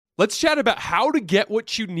Let's chat about how to get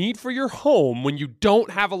what you need for your home when you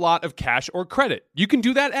don't have a lot of cash or credit. You can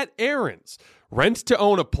do that at Aaron's. Rent to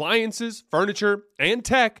own appliances, furniture, and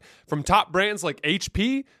tech from top brands like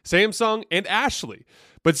HP, Samsung, and Ashley.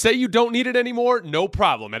 But say you don't need it anymore, no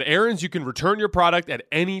problem. At Aaron's, you can return your product at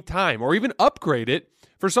any time or even upgrade it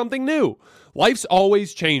for something new. Life's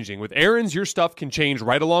always changing. With Aaron's, your stuff can change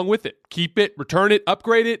right along with it. Keep it, return it,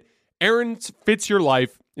 upgrade it. Aaron's fits your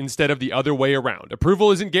life instead of the other way around. Approval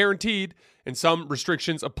isn't guaranteed, and some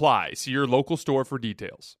restrictions apply. See your local store for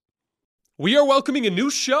details. We are welcoming a new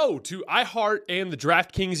show to iHeart and the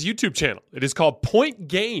DraftKings YouTube channel. It is called Point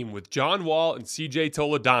Game with John Wall and CJ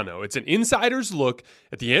Toledano. It's an insider's look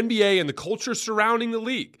at the NBA and the culture surrounding the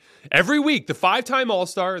league. Every week, the five-time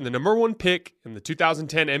All-Star and the number one pick in the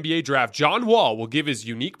 2010 NBA Draft, John Wall, will give his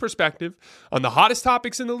unique perspective on the hottest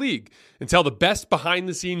topics in the league and tell the best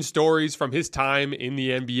behind-the-scenes stories from his time in the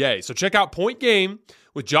NBA. So check out Point Game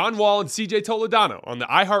with John Wall and CJ Toledano on the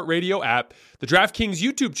iHeartRadio app, the DraftKings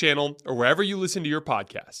YouTube channel, or wherever you listen to your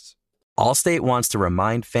podcasts. Allstate wants to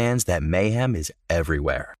remind fans that mayhem is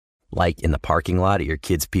everywhere. Like in the parking lot at your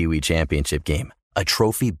kid's Pee Wee Championship game. A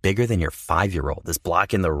trophy bigger than your 5-year-old is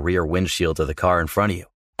blocking the rear windshield of the car in front of you.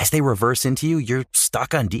 As they reverse into you, you're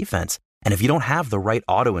stuck on defense. And if you don't have the right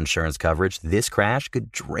auto insurance coverage, this crash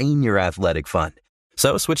could drain your athletic fund.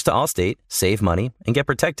 So switch to Allstate, save money, and get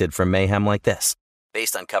protected from mayhem like this.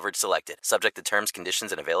 Based on coverage selected, subject to terms,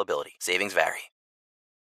 conditions, and availability. Savings vary.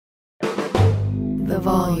 The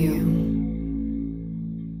Volume.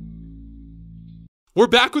 We're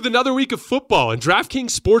back with another week of football, and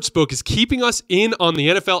DraftKings Sportsbook is keeping us in on the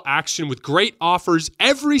NFL action with great offers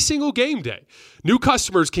every single game day. New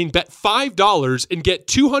customers can bet $5 and get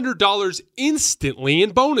 $200 instantly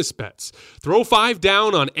in bonus bets. Throw $5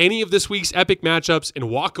 down on any of this week's epic matchups and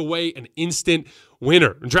walk away an instant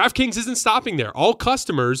winner. And DraftKings isn't stopping there. All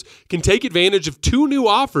customers can take advantage of 2 new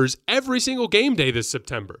offers every single game day this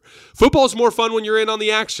September. Football's more fun when you're in on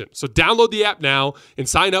the action. So download the app now and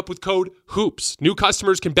sign up with code HOOPS. New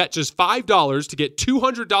customers can bet just $5 to get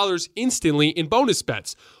 $200 instantly in bonus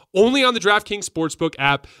bets. Only on the DraftKings Sportsbook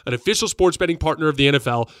app, an official sports betting partner of the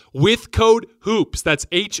NFL, with code HOOPS. That's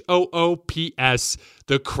HOOPS.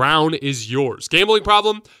 The crown is yours. Gambling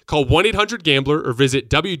problem? Call 1-800-GAMBLER or visit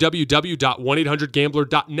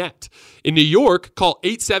www.1800gambler.net. In New York, call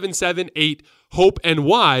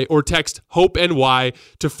 877-8-HOPE-NY or text HOPE-NY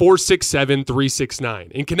to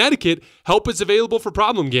 467-369. In Connecticut, help is available for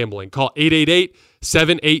problem gambling. Call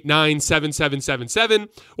 888-789-7777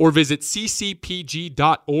 or visit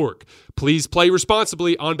ccpg.org. Please play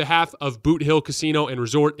responsibly on behalf of Boot Hill Casino and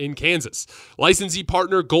Resort in Kansas. Licensee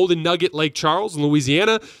partner Golden Nugget Lake Charles in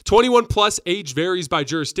Louisiana. 21 plus, age varies by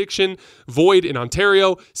jurisdiction. Void in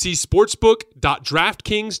Ontario. See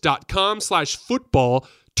sportsbook.draftkings.com/football.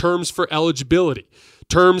 Terms for eligibility.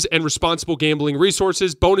 Terms and responsible gambling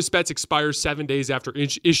resources. Bonus bets expire 7 days after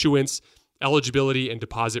issuance. Eligibility and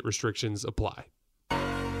deposit restrictions apply.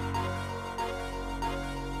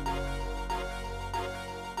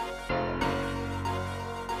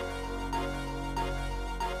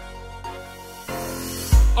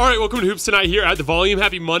 All right, welcome to Hoops Tonight here at The Volume.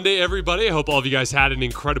 Happy Monday, everybody. I hope all of you guys had an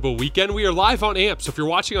incredible weekend. We are live on AMP, so if you're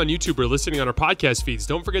watching on YouTube or listening on our podcast feeds,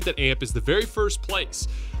 don't forget that AMP is the very first place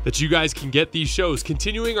that you guys can get these shows.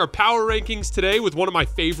 Continuing our power rankings today with one of my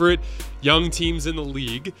favorite young teams in the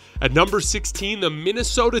league. At number 16, the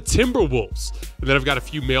Minnesota Timberwolves. And then I've got a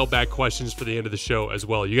few mailbag questions for the end of the show as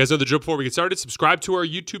well. You guys know the drill. Before we get started, subscribe to our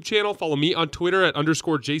YouTube channel. Follow me on Twitter at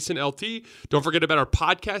 _JasonLT. Don't forget about our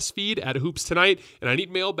podcast feed at Hoops Tonight. And I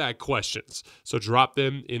need mailbag questions, so drop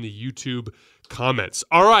them in the YouTube comments.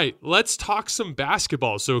 All right, let's talk some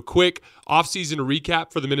basketball. So a quick offseason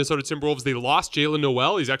recap for the Minnesota Timberwolves. They lost Jalen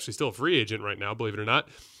Noel. He's actually still a free agent right now, believe it or not.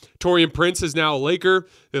 Torian Prince is now a Laker.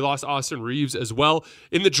 They lost Austin Reeves as well.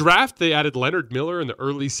 In the draft, they added Leonard Miller in the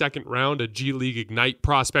early second round, a G League Ignite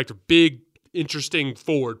prospect, a big, interesting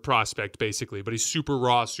forward prospect, basically. But he's super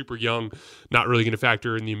raw, super young, not really going to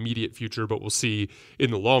factor in the immediate future, but we'll see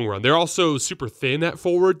in the long run. They're also super thin at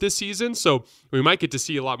forward this season, so we might get to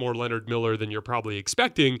see a lot more Leonard Miller than you're probably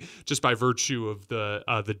expecting just by virtue of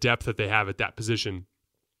the depth that they have at that position.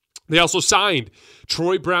 They also signed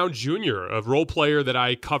Troy Brown Jr., a role player that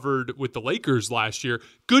I covered with the Lakers last year.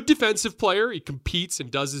 good defensive player. He competes and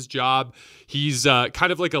does his job. He's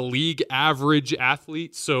kind of like a league average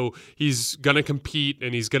athlete, so he's going to compete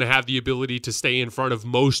and he's going to have the ability to stay in front of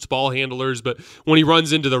most ball handlers. But when he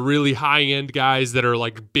runs into the really high-end guys that are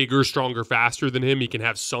like bigger, stronger, faster than him, he can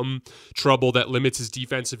have some trouble that limits his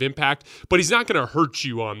defensive impact. But he's not going to hurt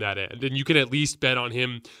you on that end, and you can at least bet on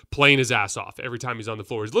him playing his ass off every time he's on the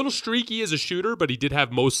floor. He's a little streaky as a shooter, but he did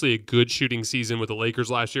have mostly a good shooting season with the Lakers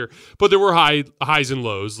last year. But there were highs and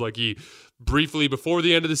lows. Like he briefly before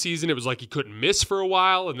the end of the season, it was like he couldn't miss for a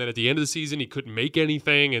while, and then at the end of the season, he couldn't make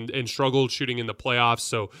anything and struggled shooting in the playoffs.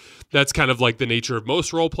 So that's kind of like the nature of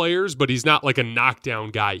most role players, but he's not like a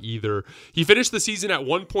knockdown guy either. He finished the season at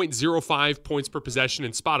 1.05 points per possession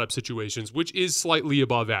in spot-up situations, which is slightly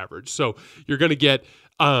above average. So you're going to get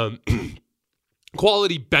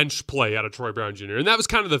quality bench play out of Troy Brown Jr. And that was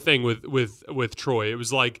kind of the thing with Troy. It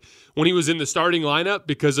was like when he was in the starting lineup,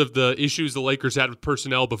 because of the issues the Lakers had with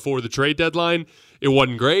personnel before the trade deadline, it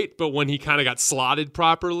wasn't great. But when he kind of got slotted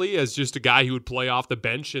properly as just a guy who would play off the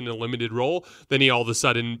bench in a limited role, then he all of a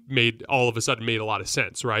sudden made a lot of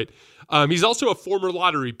sense, right? He's also a former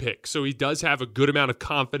lottery pick, so he does have a good amount of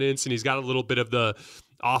confidence, and he's got a little bit of the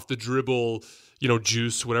off the dribble,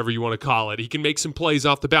 juice, whatever you want to call it. He can make some plays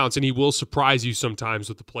off the bounce, and he will surprise you sometimes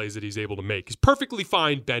with the plays that he's able to make. He's perfectly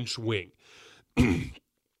fine bench wing.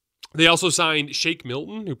 They also signed Shake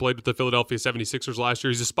Milton, who played with the Philadelphia 76ers last year.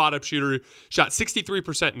 He's a spot-up shooter, shot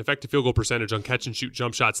 63% in effective field goal percentage on catch-and-shoot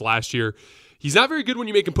jump shots last year. He's not very good when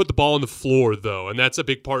you make him put the ball on the floor, though, and that's a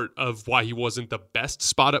big part of why he wasn't the best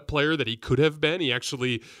spot-up player that he could have been. He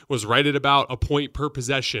actually was right at about a point per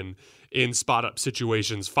possession in spot-up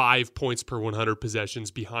situations, 5 points per 100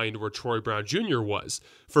 possessions behind where Troy Brown Jr. was,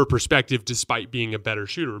 for perspective, despite being a better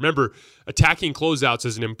shooter. Remember, attacking closeouts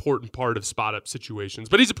is an important part of spot-up situations,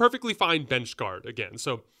 but he's a perfectly fine bench guard, again,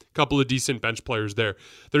 so a couple of decent bench players there.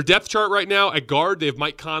 Their depth chart right now, at guard, they have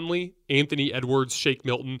Mike Conley, Anthony Edwards, Shake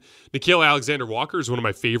Milton. Nikhil Alexander-Walker is one of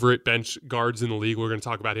my favorite bench guards in the league. We're going to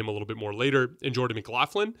talk about him a little bit more later, and Jordan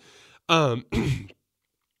McLaughlin.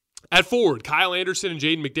 At forward, Kyle Anderson and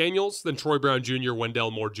Jaden McDaniels, then Troy Brown Jr., Wendell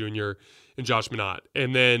Moore Jr., and Josh Minott.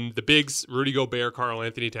 And then the bigs, Rudy Gobert, Karl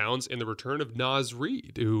Anthony Towns, and the return of Naz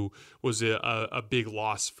Reid, who was a big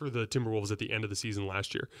loss for the Timberwolves at the end of the season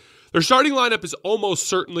last year. Their starting lineup is almost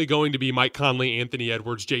certainly going to be Mike Conley, Anthony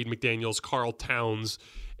Edwards, Jaden McDaniels, Karl Towns,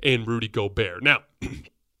 and Rudy Gobert. Now,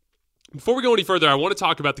 before we go any further, I want to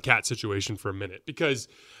talk about the Cat situation for a minute, because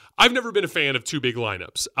I've never been a fan of two big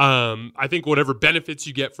lineups. I think whatever benefits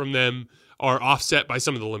you get from them are offset by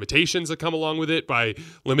some of the limitations that come along with it, by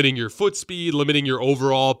limiting your foot speed, limiting your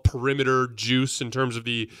overall perimeter juice in terms of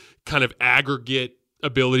the kind of aggregate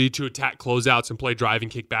ability to attack closeouts and play drive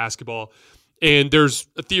and kick basketball. And there's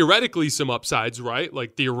theoretically some upsides, right?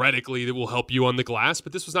 Like theoretically that will help you on the glass,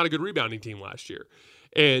 but this was not a good rebounding team last year.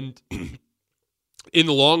 And in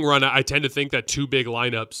the long run, I tend to think that two big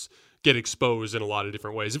lineups get exposed in a lot of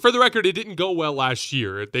different ways. And for the record, it didn't go well last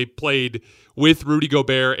year. They played with Rudy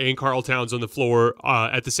Gobert and Karl Towns on the floor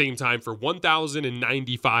at the same time for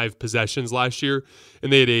 1,095 possessions last year,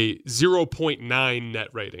 and they had a 0.9 net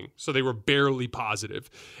rating. So they were barely positive.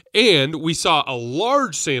 And we saw a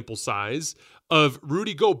large sample size of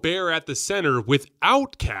Rudy Gobert at the center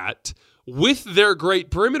without Cat, with their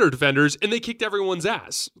great perimeter defenders, and they kicked everyone's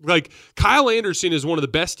ass. Like, Kyle Anderson is one of the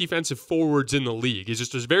best defensive forwards in the league. He's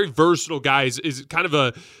just a very versatile guy. Is kind of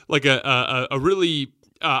a really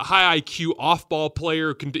high IQ off-ball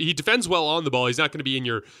player. He defends well on the ball. He's not going to be in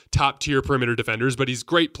your top-tier perimeter defenders, but he's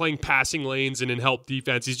great playing passing lanes and in help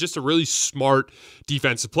defense. He's just a really smart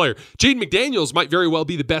defensive player. Jaden McDaniels might very well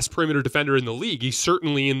be the best perimeter defender in the league. He's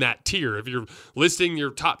certainly in that tier. If you're listing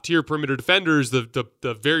your top-tier perimeter defenders,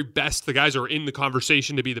 the very best, the guys who are in the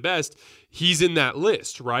conversation to be the best, he's in that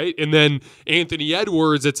list, right? And then Anthony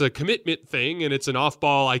Edwards, it's a commitment thing, and it's an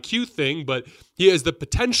off-ball IQ thing, but he has the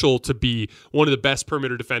potential to be one of the best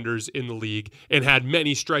perimeter defenders in the league and had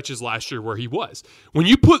many stretches last year where he was. When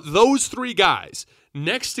you put those three guys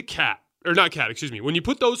next to when you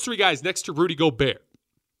put those three guys next to Rudy Gobert,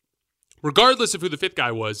 regardless of who the fifth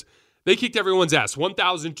guy was, they kicked everyone's ass.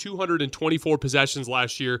 1,224 possessions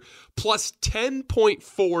last year, plus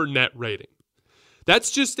 10.4 net rating. That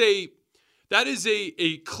is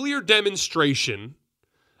a clear demonstration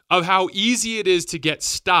of how easy it is to get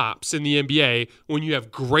stops in the NBA when you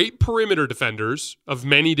have great perimeter defenders of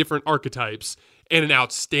many different archetypes and an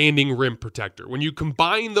outstanding rim protector. When you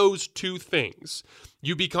combine those two things,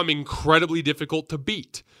 you become incredibly difficult to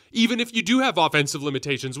beat. Even if you do have offensive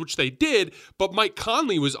limitations, which they did, but Mike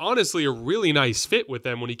Conley was honestly a really nice fit with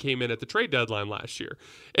them when he came in at the trade deadline last year.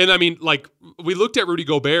 And I mean, like, we looked at Rudy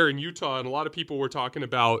Gobert in Utah, and a lot of people were talking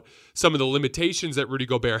about some of the limitations that Rudy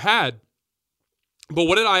Gobert had. But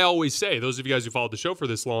what did I always say? Those of you guys who followed the show for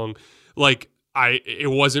this long, it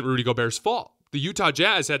wasn't Rudy Gobert's fault. The Utah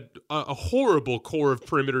Jazz had a horrible core of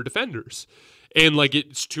perimeter defenders. And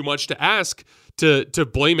it's too much to ask to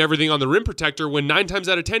blame everything on the rim protector when 9 times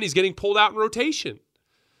out of 10 he's getting pulled out in rotation.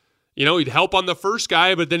 He'd help on the first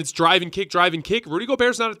guy, but then it's drive and kick. Rudy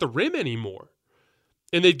Gobert's not at the rim anymore.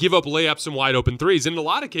 And they'd give up layups and wide open threes. And in a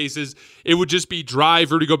lot of cases, it would just be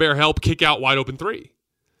drive, Rudy Gobert help, kick out, wide open three.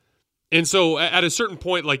 And so at a certain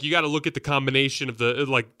point, you got to look at the combination of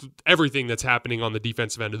everything that's happening on the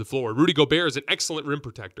defensive end of the floor. Rudy Gobert is an excellent rim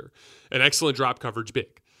protector, an excellent drop coverage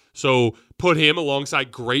big. So put him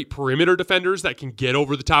alongside great perimeter defenders that can get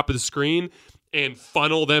over the top of the screen and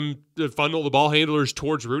funnel the ball handlers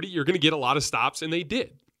towards Rudy. You're going to get a lot of stops, and they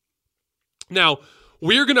did. Now,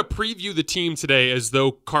 we're going to preview the team today as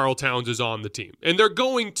though Karl Towns is on the team. And they're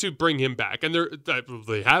going to bring him back. And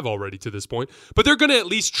they have already to this point. But they're going to at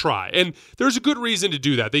least try. And there's a good reason to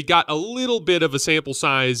do that. They got a little bit of a sample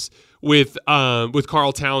size with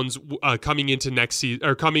Karl Towns coming into next season,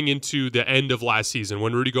 or coming into the end of last season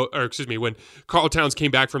when when Karl Towns came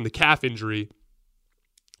back from the calf injury.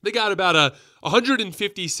 They got about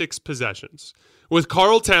 156 possessions with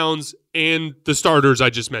Karl Towns and the starters I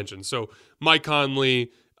just mentioned. So Mike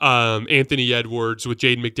Conley, Anthony Edwards with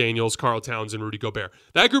Jaden McDaniels, Karl Towns, and Rudy Gobert.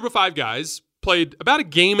 That group of 5 guys played about a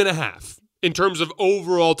game and a half in terms of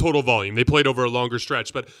overall total volume. They played over a longer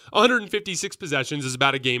stretch, but 156 possessions is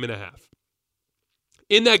about a game and a half.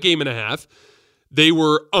 In that game and a half, they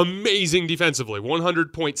were amazing defensively,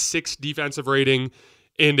 100.6 defensive rating,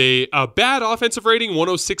 and a bad offensive rating,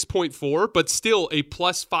 106.4, but still a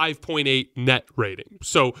plus 5.8 net rating.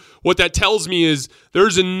 So what that tells me is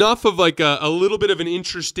there's enough of a little bit of an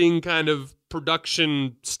interesting kind of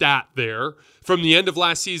production stat there from the end of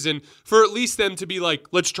last season for at least them to be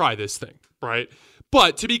let's try this thing, right?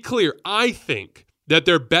 But to be clear, I think that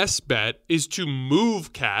their best bet is to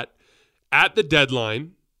move Cat at the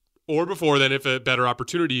deadline or before then if a better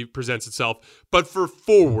opportunity presents itself, but for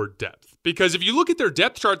forward depth. Because if you look at their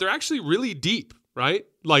depth chart, they're actually really deep, right?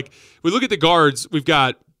 We look at the guards, we've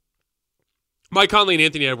got Mike Conley and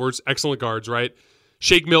Anthony Edwards, excellent guards, right?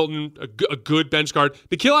 Shake Milton, a good bench guard.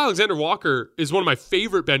 Nickeil Alexander-Walker is one of my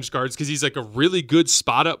favorite bench guards because he's a really good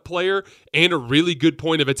spot-up player and a really good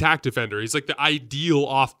point of attack defender. He's the ideal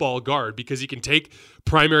off-ball guard because he can take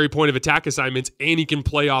primary point of attack assignments and he can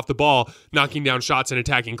play off the ball, knocking down shots and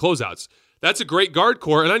attacking closeouts. That's a great guard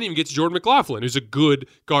core, and I didn't even get to Jordan McLaughlin, who's a good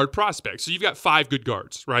guard prospect. So you've got 5 good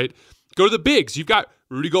guards, right? Go to the bigs. You've got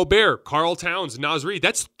Rudy Gobert, Karl Towns, Naz Reid.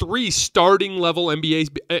 That's 3 starting-level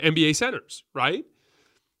NBA centers, right?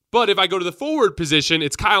 But if I go to the forward position,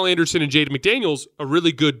 it's Kyle Anderson and Jaden McDaniels, a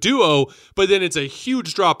really good duo, but then it's a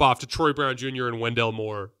huge drop-off to Troy Brown Jr. and Wendell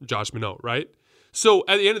Moore, Josh Minot, right? So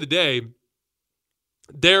at the end of the day,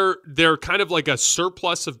 they're kind of a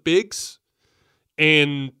surplus of bigs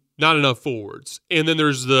and not enough forwards. And then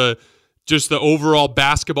there's the overall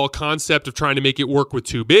basketball concept of trying to make it work with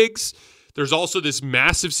 2 bigs. There's also this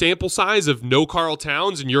massive sample size of no Karl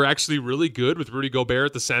Towns, and you're actually really good with Rudy Gobert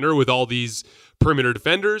at the center with all these perimeter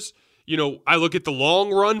defenders. I look at the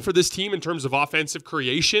long run for this team in terms of offensive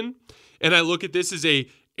creation, and I look at this as a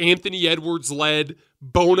Anthony Edwards-led,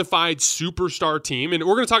 bona fide superstar team. And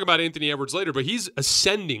we're going to talk about Anthony Edwards later, but he's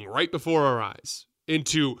ascending right before our eyes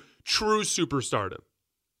into true superstardom.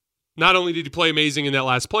 Not only did he play amazing in that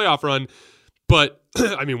last playoff run, but,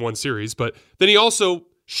 one series, but then he also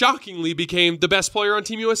shockingly became the best player on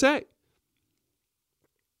Team USA.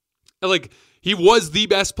 He was the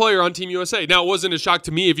best player on Team USA. Now, it wasn't a shock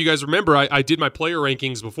to me. If you guys remember, I did my player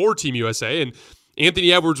rankings before Team USA, and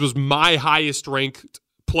Anthony Edwards was my highest ranked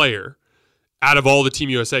player out of all the Team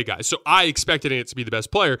USA guys. So I expected it to be the best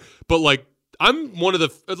player, but I'm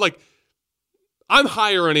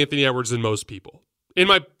higher on Anthony Edwards than most people. In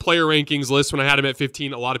my player rankings list, when I had him at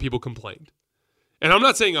 15, a lot of people complained. And I'm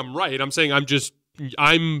not saying I'm right. I'm saying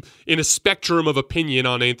I'm in a spectrum of opinion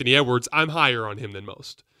on Anthony Edwards. I'm higher on him than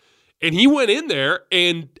most. And he went in there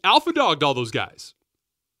and alpha dogged all those guys.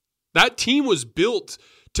 That team was built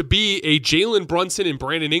to be a Jalen Brunson and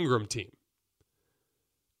Brandon Ingram team.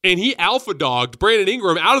 And he alpha dogged Brandon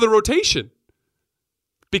Ingram out of the rotation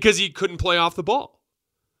because he couldn't play off the ball.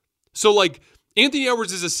 So, like, Anthony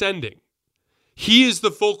Edwards is ascending. He is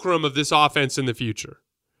the fulcrum of this offense in the future.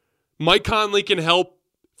 Mike Conley can help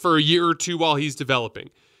for a year or two while he's developing.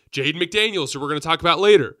 Jaden McDaniels, who we're going to talk about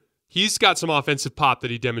later, he's got some offensive pop that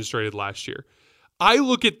he demonstrated last year. I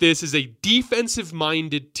look at this as a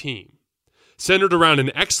defensive-minded team centered around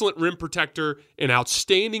an excellent rim protector and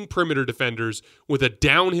outstanding perimeter defenders with a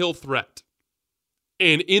downhill threat.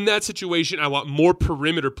 And in that situation, I want more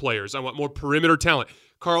perimeter players. I want more perimeter talent.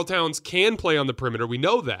 Karl Towns can play on the perimeter. We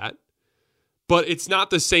know that. But it's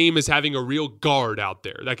not the same as having a real guard out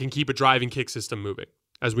there that can keep a driving kick system moving,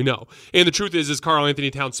 as we know. And the truth is Karl Anthony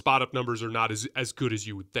Towns' spot-up numbers are not as good as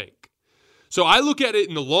you would think. So I look at it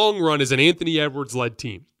in the long run as an Anthony Edwards-led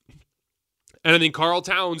team. And I think Karl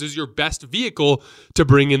Towns is your best vehicle to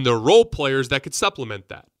bring in the role players that could supplement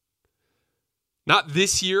that. Not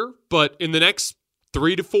this year, but in the next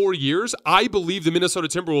 3 to 4 years, I believe the Minnesota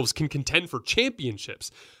Timberwolves can contend for championships.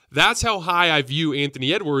 That's how high I view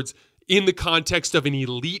Anthony Edwards in the context of an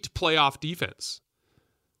elite playoff defense.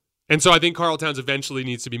 And so I think Karl Towns eventually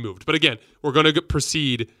needs to be moved. But again, we're going to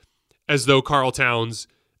proceed as though Karl Towns,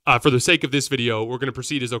 for the sake of this video, we're going to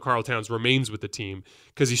proceed as though Karl Towns remains with the team,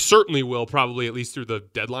 because he certainly will, probably at least through the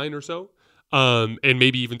deadline or so, and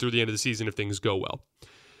maybe even through the end of the season if things go well.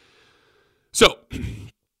 So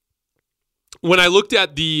when I looked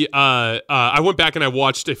at I went back and I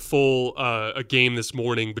watched a full a game this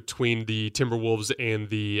morning between the Timberwolves and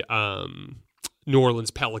the New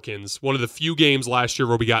Orleans Pelicans. One of the few games last year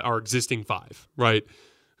where we got our existing five, right?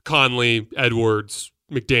 Conley, Edwards,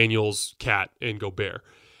 McDaniels, Cat, and Gobert.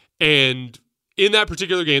 And in that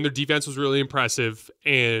particular game, their defense was really impressive,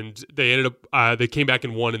 and they ended up they came back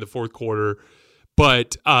and won in the fourth quarter.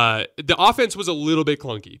 But the offense was a little bit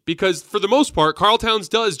clunky because for the most part, Karl Towns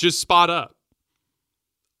does just spot up.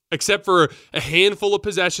 Except for a handful of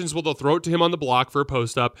possessions where they'll throw it to him on the block for a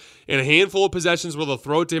post-up, and a handful of possessions where they'll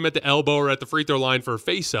throw it to him at the elbow or at the free throw line for a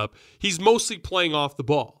face-up. He's mostly playing off the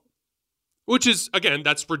ball, which is, again,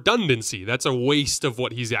 that's redundancy. That's a waste of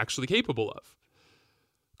what he's actually capable of.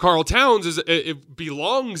 Karl Towns it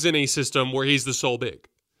belongs in a system where he's the sole big.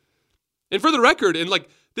 And for the record, and like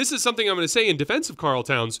this is something I'm going to say in defense of Karl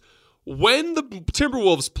Towns, when the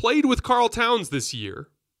Timberwolves played with Karl Towns this year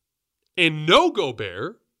and no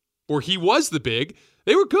Gobert, where he was the big,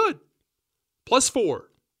 they were good. +4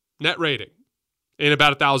 net rating in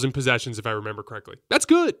about 1,000 possessions, if I remember correctly. That's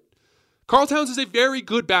good. Karl Towns is a very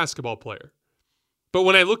good basketball player. But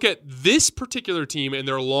when I look at this particular team and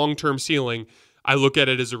their long-term ceiling, I look at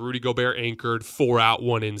it as a Rudy Gobert anchored 4-out,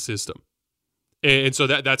 1-in system. And so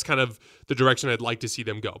that's kind of the direction I'd like to see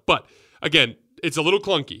them go. But again, it's a little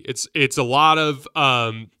clunky. It's a lot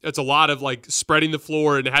of like spreading the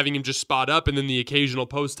floor and having him just spot up, and then the occasional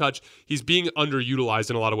post touch. He's being underutilized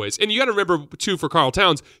in a lot of ways. And you got to remember too, for Karl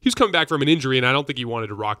Towns, he was coming back from an injury, and I don't think he wanted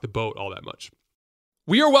to rock the boat all that much.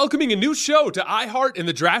 We are welcoming a new show to iHeart and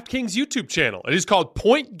the DraftKings YouTube channel. It is called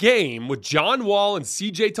Point Game with John Wall and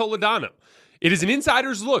CJ Toledano. It is an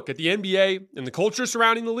insider's look at the NBA and the culture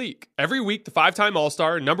surrounding the league. Every week, the 5-time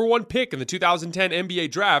All-Star and #1 pick in the 2010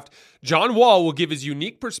 NBA Draft, John Wall will give his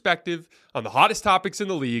unique perspective on the hottest topics in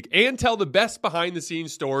the league and tell the best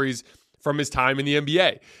behind-the-scenes stories from his time in the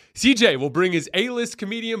NBA. CJ will bring his A-list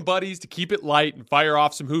comedian buddies to keep it light and fire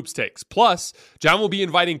off some hoops takes. Plus, John will be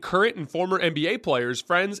inviting current and former NBA players,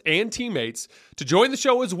 friends, and teammates to join the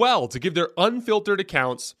show as well to give their unfiltered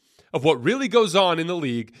accounts of what really goes on in the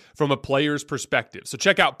league from a player's perspective. So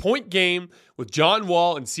check out Point Game with John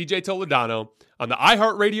Wall and CJ Toledano on the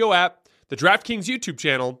iHeartRadio app, the DraftKings YouTube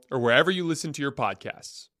channel, or wherever you listen to your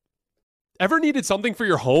podcasts. Ever needed something for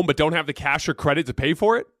your home but don't have the cash or credit to pay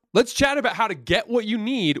for it? Let's chat about how to get what you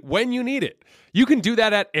need when you need it. You can do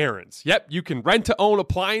that at Aaron's. Yep, you can rent-to-own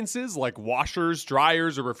appliances like washers,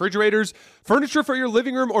 dryers, or refrigerators, furniture for your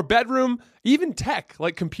living room or bedroom, even tech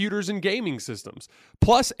like computers and gaming systems.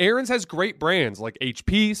 Plus, Aaron's has great brands like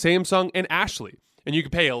HP, Samsung, and Ashley, and you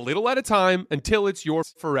can pay a little at a time until it's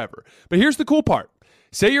yours forever. But here's the cool part.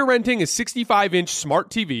 Say you're renting a 65-inch smart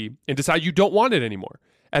TV and decide you don't want it anymore.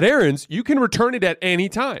 At Aaron's, you can return it at any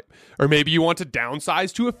time. Or maybe you want to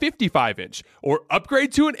downsize to a 55-inch or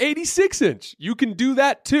upgrade to an 86-inch. You can do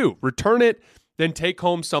that too. Return it, then take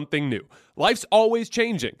home something new. Life's always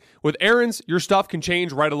changing. With Aaron's, your stuff can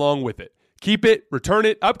change right along with it. Keep it, return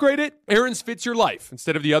it, upgrade it. Aaron's fits your life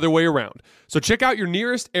instead of the other way around. So check out your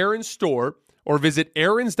nearest Aaron's store or visit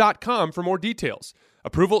aarons.com for more details.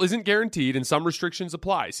 Approval isn't guaranteed and some restrictions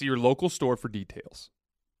apply. See your local store for details.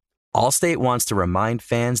 Allstate wants to remind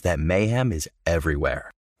fans that mayhem is everywhere.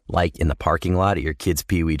 Like in the parking lot at your kid's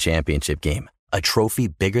Pee Wee Championship game. A trophy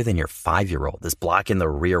bigger than your 5-year-old is blocking the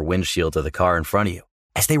rear windshield of the car in front of you.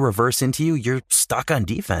 As they reverse into you, you're stuck on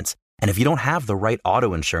defense. And if you don't have the right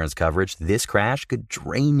auto insurance coverage, this crash could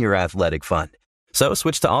drain your athletic fund. So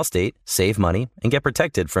switch to Allstate, save money, and get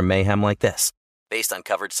protected from mayhem like this. Based on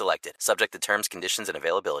coverage selected, subject to terms, conditions, and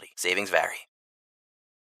availability. Savings vary.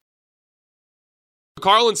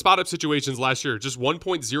 Carl in spot-up situations last year, just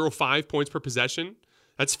 1.05 points per possession.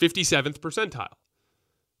 That's 57th percentile.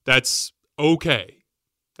 That's okay.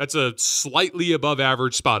 That's a slightly above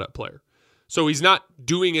average spot-up player. So he's not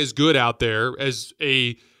doing as good out there as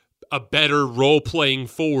a better role-playing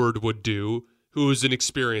forward would do, who is an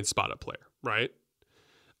experienced spot-up player, right?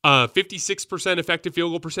 56% effective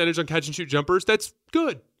field goal percentage on catch-and-shoot jumpers. That's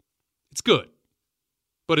good. It's good.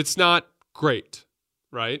 But it's not great,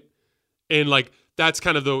 right? And, like, that's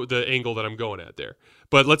kind of the angle that I'm going at there.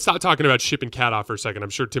 But let's stop talking about shipping Cat off for a second. I'm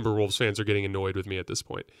sure Timberwolves fans are getting annoyed with me at this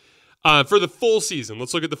point. For the full season,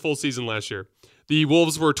 let's look at the full season last year. The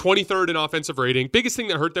Wolves were 23rd in offensive rating. Biggest thing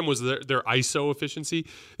that hurt them was their ISO efficiency.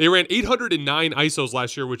 They ran 809 ISOs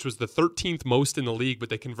last year, which was the 13th most in the league, but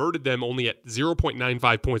they converted them only at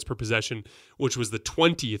 0.95 points per possession, which was the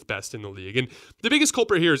 20th best in the league. And the biggest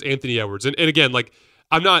culprit here is Anthony Edwards. And again, like,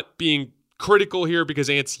 I'm not being critical here because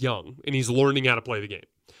Ant's young and he's learning how to play the game.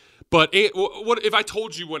 But what if I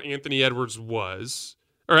told you what Anthony Edwards was,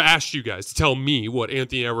 or asked you guys to tell me what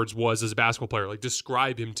Anthony Edwards was as a basketball player, like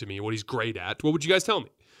describe him to me, what he's great at, what would you guys tell me?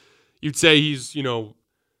 You'd say he's, one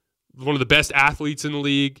of the best athletes in the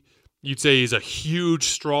league. You'd say he's a huge,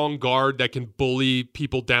 strong guard that can bully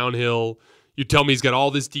people downhill. You'd tell me he's got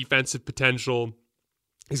all this defensive potential.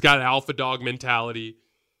 He's got an alpha dog mentality.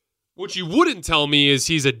 What you wouldn't tell me is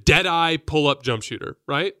he's a dead-eye pull-up jump shooter,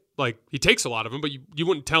 right? Like, he takes a lot of them, but you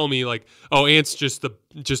wouldn't tell me, like, oh, Ant's just a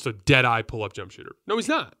dead-eye pull-up jump shooter. No, he's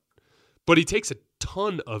not. But he takes a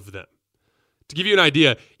ton of them. To give you an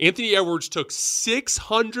idea, Anthony Edwards took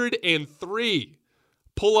 603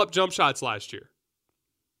 pull-up jump shots last year.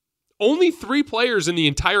 Only 3 players in the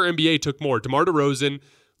entire NBA took more: DeMar DeRozan,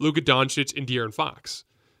 Luka Doncic, and De'Aaron Fox.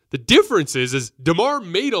 The difference is DeMar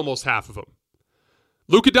made almost half of them.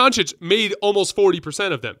 Luka Doncic made almost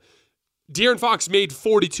 40% of them. De'Aaron Fox made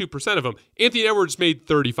 42% of them. Anthony Edwards made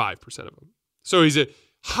 35% of them. So he's a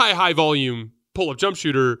high volume pull-up jump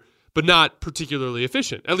shooter, but not particularly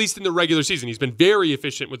efficient, at least in the regular season. He's been very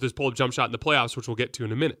efficient with his pull-up jump shot in the playoffs, which we'll get to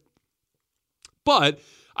in a minute. But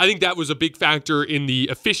I think that was a big factor in the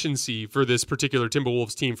efficiency for this particular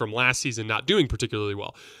Timberwolves team from last season not doing particularly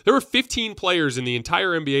well. There were 15 players in the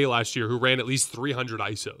entire NBA last year who ran at least 300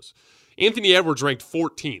 ISOs. Anthony Edwards ranked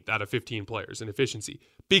 14th out of 15 players in efficiency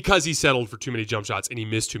because he settled for too many jump shots and he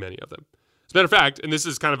missed too many of them. As a matter of fact, and this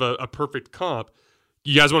is kind of a perfect comp,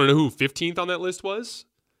 you guys want to know who 15th on that list was?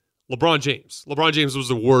 LeBron James. LeBron James was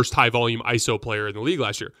the worst high-volume ISO player in the league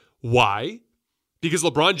last year. Why? Because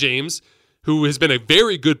LeBron James, who has been a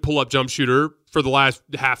very good pull-up jump shooter for the last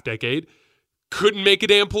half decade, couldn't make a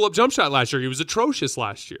damn pull-up jump shot last year. He was atrocious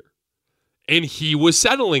last year. And he was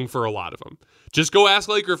settling for a lot of them. Just go ask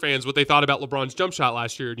Laker fans what they thought about LeBron's jump shot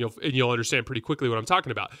last year, and you'll understand pretty quickly what I'm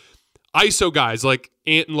talking about. ISO guys like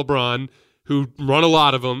Ant and LeBron, who run a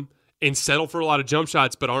lot of them and settle for a lot of jump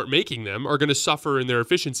shots but aren't making them, are going to suffer in their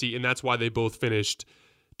efficiency, and that's why they both finished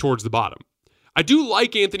towards the bottom. I do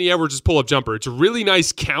like Anthony Edwards' pull-up jumper. It's a really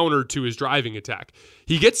nice counter to his driving attack.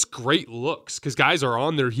 He gets great looks because guys are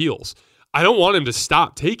on their heels. I don't want him to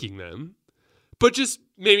stop taking them, but just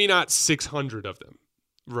maybe not 600 of them,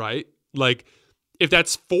 right? Like, if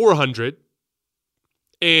that's 400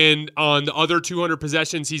 and on the other 200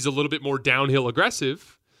 possessions he's a little bit more downhill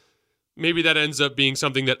aggressive, maybe that ends up being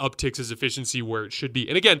something that upticks his efficiency where it should be.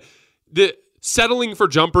 And again, the settling for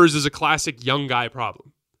jumpers is a classic young guy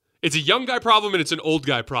problem. It's a young guy problem and it's an old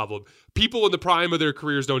guy problem. People in the prime of their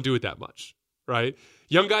careers don't do it that much, right?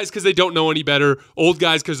 Young guys because they don't know any better, old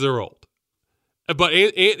guys because they're old. But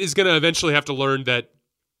Ant is going to eventually have to learn that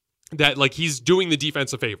like he's doing the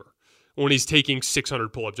defense a favor when he's taking 600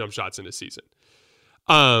 pull-up jump shots in a season.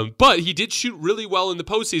 But he did shoot really well in the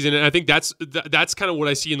postseason, and I think that's kind of what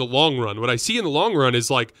I see in the long run. What I see in the long run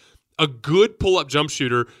is like a good pull-up jump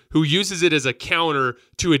shooter who uses it as a counter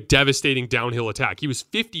to a devastating downhill attack. He was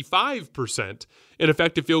 55% in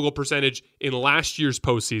effective field goal percentage in last year's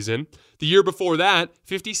postseason. The year before that,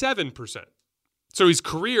 57%. So he's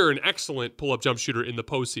career an excellent pull-up jump shooter in the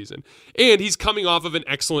postseason. And he's coming off of an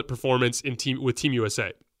excellent performance with Team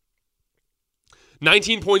USA.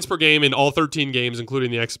 19 points per game in all 13 games,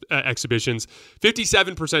 including the exhibitions,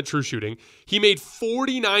 57% true shooting. He made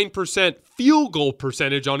 49% field goal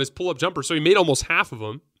percentage on his pull-up jumper, so he made almost half of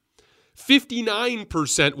them.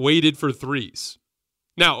 59% weighted for threes.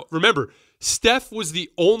 Now, remember, Steph was the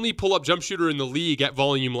only pull-up jump shooter in the league at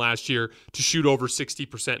volume last year to shoot over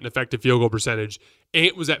 60% in effective field goal percentage.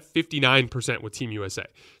 Ant was at 59% with Team USA.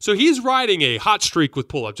 So he's riding a hot streak with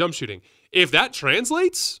pull-up jump shooting. If that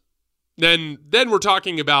translates, then we're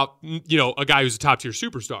talking about, a guy who's a top-tier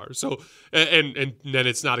superstar. So and then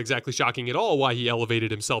it's not exactly shocking at all why he elevated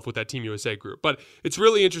himself with that Team USA group. But it's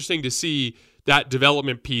really interesting to see that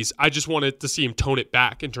development piece. I just wanted to see him tone it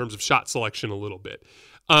back in terms of shot selection a little bit.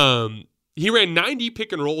 He ran 90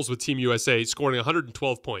 pick and rolls with Team USA, scoring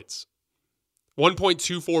 112 points.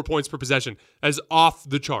 1.24 points per possession. That is off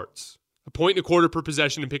the charts. 1.25 points per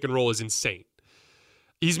possession in pick and roll is insane.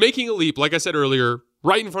 He's making a leap, like I said earlier,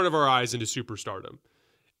 right in front of our eyes into superstardom.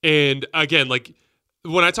 And again, like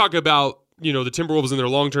when I talk about, the Timberwolves and their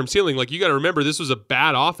long-term ceiling, like you got to remember this was a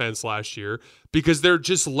bad offense last year because they're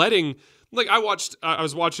just letting, like I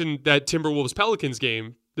was watching that Timberwolves Pelicans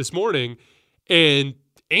game this morning, and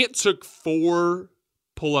Ant took 4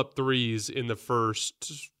 pull-up threes in the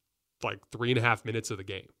first 3.5 minutes of the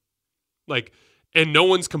game. And no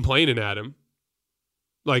one's complaining at him.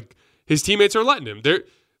 His teammates are letting him.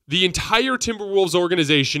 The entire Timberwolves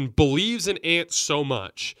organization believes in Ant so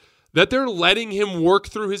much that they're letting him work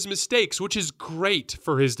through his mistakes, which is great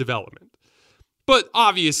for his development. But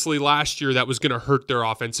obviously last year that was going to hurt their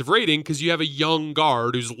offensive rating because you have a young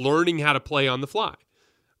guard who's learning how to play on the fly,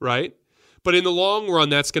 right? But in the long run,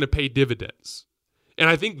 that's going to pay dividends. And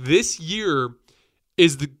I think this year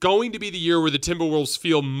is going to be the year where the Timberwolves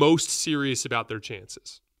feel most serious about their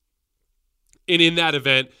chances. And in that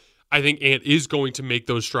event, I think Ant is going to make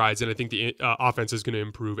those strides, and I think the offense is going to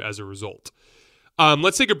improve as a result.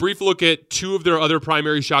 Let's take a brief look at 2 of their other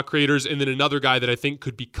primary shot creators and then another guy that I think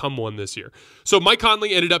could become one this year. So Mike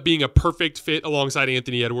Conley ended up being a perfect fit alongside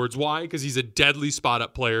Anthony Edwards. Why? Because he's a deadly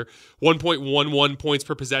spot-up player, 1.11 points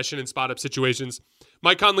per possession in spot-up situations.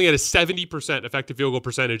 Mike Conley had a 70% effective field goal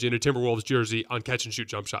percentage in a Timberwolves jersey on catch-and-shoot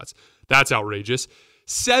jump shots. That's outrageous.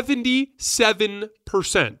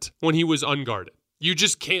 77% when he was unguarded. You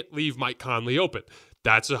just can't leave Mike Conley open.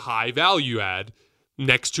 That's a high value add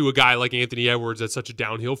next to a guy like Anthony Edwards that's such a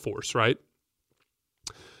downhill force, right?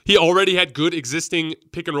 He already had good existing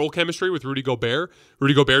pick and roll chemistry with Rudy Gobert.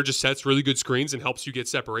 Rudy Gobert just sets really good screens and helps you get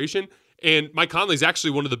separation. And Mike Conley is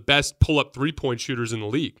actually one of the best pull-up three-point shooters in the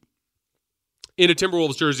league. In a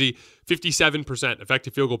Timberwolves jersey, 57%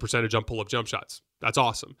 effective field goal percentage on pull-up jump shots. That's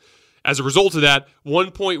awesome. As a result of that,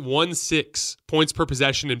 1.16 points per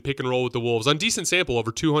possession in pick and roll with the Wolves. On decent sample,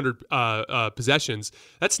 over 200 possessions.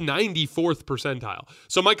 That's 94th percentile.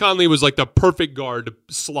 So Mike Conley was like the perfect guard to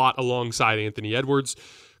slot alongside Anthony Edwards.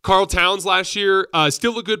 Karl Towns last year,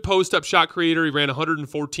 still a good post-up shot creator. He ran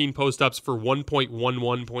 114 post-ups for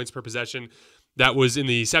 1.11 points per possession. That was in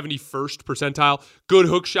the 71st percentile. Good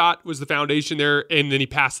hook shot was the foundation there, and then he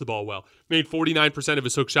passed the ball well. Made 49% of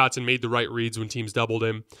his hook shots and made the right reads when teams doubled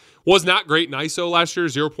him. Was not great in ISO last year,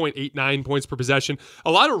 0.89 points per possession.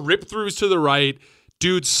 A lot of rip-throughs to the right,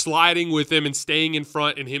 dudes sliding with him and staying in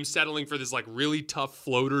front, and him settling for this really tough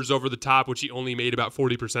floaters over the top, which he only made about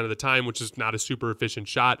 40% of the time, which is not a super efficient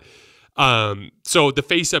shot. So the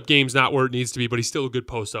face-up game's not where it needs to be, but he's still a good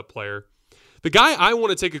post-up player. The guy I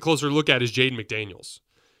want to take a closer look at is Jaden McDaniels.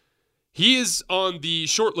 He is on the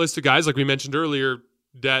short list of guys, like we mentioned earlier,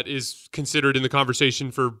 that is considered in the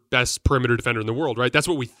conversation for best perimeter defender in the world, right? That's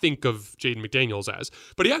what we think of Jaden McDaniels as.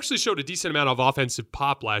 But he actually showed a decent amount of offensive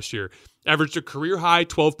pop last year. Averaged a career-high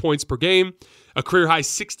 12 points per game, a career-high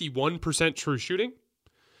 61% true shooting.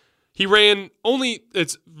 He ran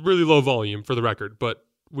it's really low volume for the record, but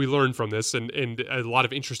we learned from this and a lot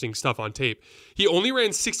of interesting stuff on tape. He only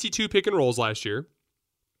ran 62 pick and rolls last year,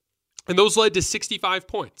 and those led to 65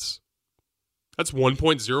 points. That's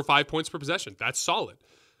 1.05 points per possession. That's solid.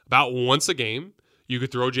 About once a game, you could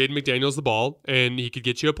throw Jaden McDaniels the ball, and he could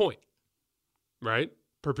get you a point, right,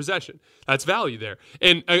 per possession. That's value there.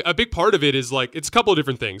 And a big part of it is it's a couple of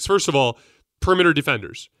different things. First of all, perimeter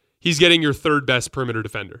defenders. He's getting your third best perimeter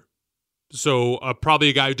defender. So probably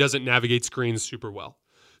a guy who doesn't navigate screens super well.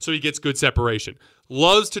 So he gets good separation.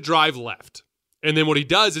 Loves to drive left. And then what he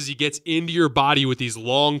does is he gets into your body with these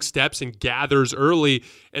long steps and gathers early.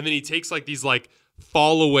 And then he takes these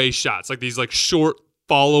fall away shots, these short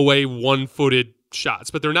fall away one-footed shots.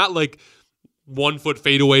 But they're not 1 foot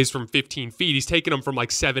fadeaways from 15 feet. He's taking them from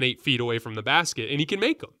 7-8 feet away from the basket, and he can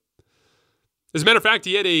make them. As a matter of fact,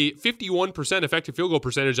 he had a 51% effective field goal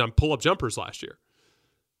percentage on pull-up jumpers last year.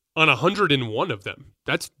 On 101 of them.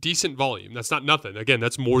 That's decent volume. That's not nothing. Again,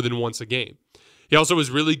 that's more than once a game. He also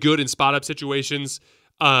was really good in spot-up situations.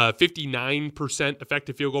 59%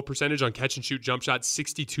 effective field goal percentage on catch-and-shoot jump shots,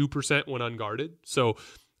 62% when unguarded. So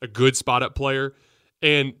a good spot-up player.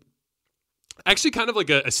 And actually kind of like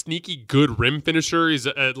a sneaky good rim finisher. He's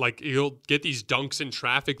like, he'll get these dunks in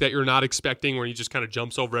traffic that you're not expecting, where he just kind of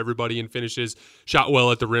jumps over everybody and finishes. Shot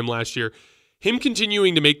well at the rim last year. Him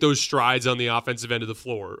continuing to make those strides on the offensive end of the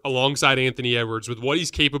floor alongside Anthony Edwards with what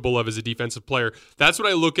he's capable of as a defensive player, that's what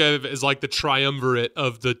I look at as like the triumvirate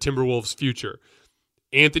of the Timberwolves' future.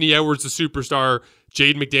 Anthony Edwards, the superstar,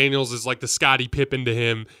 Jaden McDaniels is like the Scottie Pippen to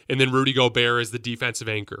him, and then Rudy Gobert is the defensive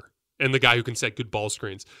anchor and the guy who can set good ball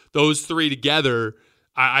screens. Those three together,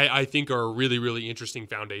 I think, are a really, really interesting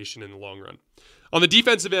foundation in the long run. On the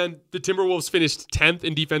defensive end, the Timberwolves finished 10th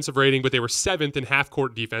in defensive rating, but they were 7th in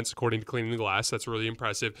half-court defense, according to Cleaning the Glass. That's really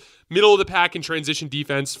impressive. Middle of the pack in transition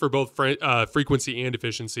defense for both frequency and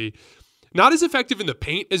efficiency. Not as effective in the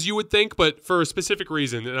paint as you would think, but for a specific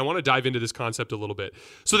reason, and I want to dive into this concept a little bit.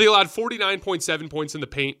 So they allowed 49.7 points in the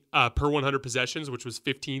paint per 100 possessions, which was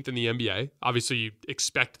 15th in the NBA. Obviously, you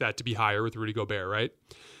expect that to be higher with Rudy Gobert, right?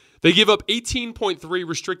 They give up 18.3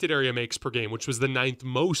 restricted area makes per game, which was the 9th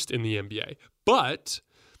most in the NBA. But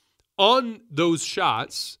on those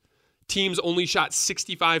shots, teams only shot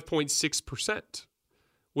 65.6%,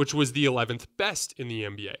 which was the 11th best in the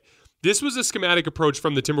NBA. This was a schematic approach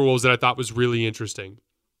from the Timberwolves that I thought was really interesting.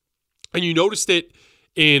 And you noticed it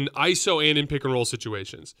in ISO and in pick and roll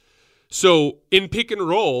situations. So in pick and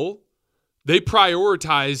roll, they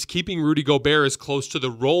prioritize keeping Rudy Gobert as close to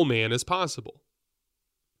the roll man as possible.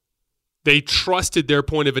 They trusted their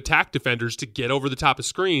point of attack defenders to get over the top of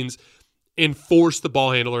screens and force the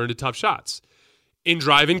ball handler into tough shots. In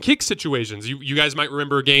drive and kick situations, you guys might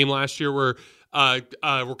remember a game last year where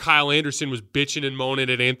Kyle Anderson was bitching and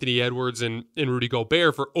moaning at Anthony Edwards and Rudy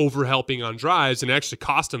Gobert for overhelping on drives, and it actually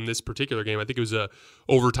cost him this particular game. I think it was a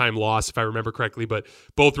overtime loss, if I remember correctly, but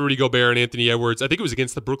both Rudy Gobert and Anthony Edwards, I think it was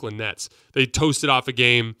against the Brooklyn Nets, they toasted off a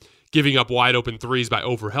game giving up wide open threes by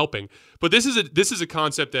overhelping. But this is a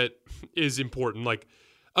concept that is important. Like,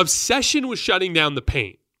 obsession with shutting down the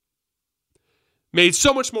paint made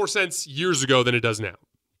so much more sense years ago than it does now.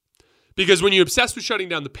 Because when you obsess with shutting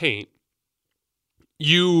down the paint,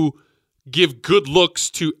 you give good looks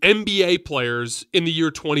to NBA players in the year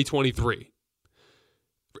 2023.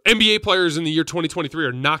 NBA players in the year 2023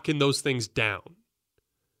 are knocking those things down.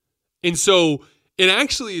 And so it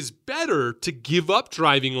actually is better to give up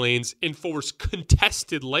driving lanes and force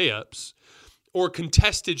contested layups or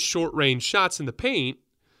contested short-range shots in the paint,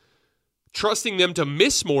 trusting them to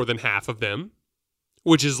miss more than half of them,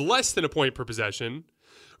 which is less than a point per possession,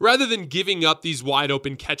 rather than giving up these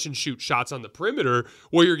wide-open catch-and-shoot shots on the perimeter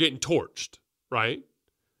where you're getting torched, right?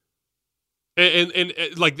 And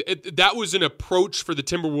that was an approach for the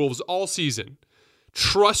Timberwolves all season.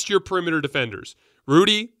 Trust your perimeter defenders.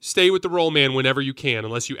 Rudy, stay with the roll man whenever you can,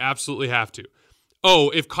 unless you absolutely have to. Oh,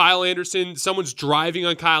 if Kyle Anderson, someone's driving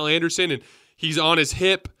on Kyle Anderson and he's on his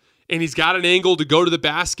hip and he's got an angle to go to the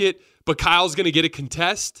basket, but Kyle's going to get a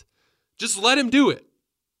contest, just let him do it.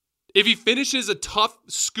 If he finishes a tough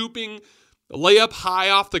scooping layup high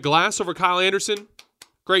off the glass over Kyle Anderson,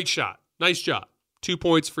 great shot. Nice job. 2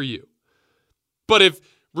 points for you. But if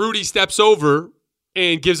Rudy steps over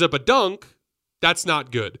and gives up a dunk, that's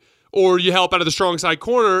not good. Or you help out of the strong side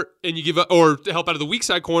corner and you give up, or help out of the weak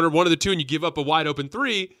side corner, one of the two, and you give up a wide open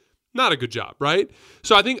three, not a good job, right?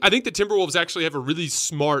 So I think the Timberwolves actually have a really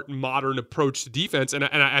smart, modern approach to defense, and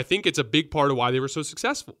I think it's a big part of why they were so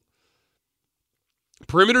successful.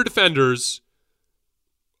 Perimeter defenders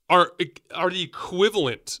are the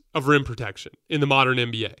equivalent of rim protection in the modern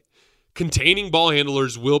NBA. Containing ball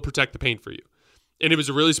handlers will protect the paint for you. And it was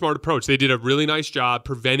a really smart approach. They did a really nice job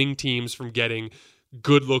preventing teams from getting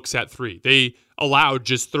good looks at three. They allowed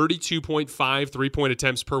just 32.5 three-point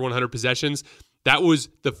attempts per 100 possessions. That was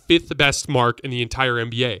the 5th best mark in the entire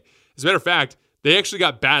NBA. As a matter of fact, they actually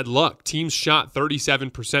got bad luck. Teams shot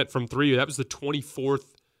 37% from three. That was the 24th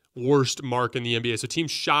worst mark in the NBA. So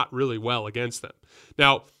teams shot really well against them.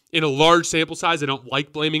 Now, in a large sample size, I don't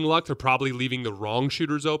like blaming luck. They're probably leaving the wrong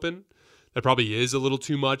shooters open. That probably is a little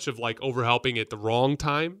too much of like overhelping at the wrong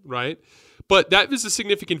time, right? But that was a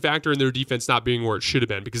significant factor in their defense not being where it should have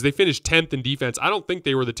been, because they finished 10th in defense. I don't think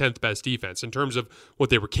they were the 10th best defense in terms of what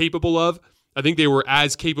they were capable of. I think they were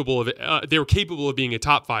capable of being a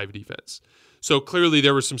top 5 defense. So clearly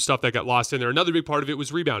there was some stuff that got lost in there. Another big part of it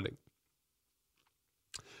was rebounding.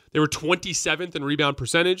 They were 27th in rebound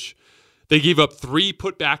percentage. They gave up 3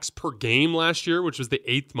 putbacks per game last year, which was the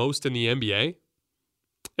 8th most in the NBA.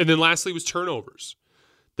 And then lastly was turnovers.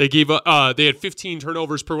 They had 15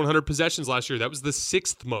 turnovers per 100 possessions last year. That was the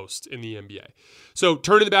 6th most in the NBA. So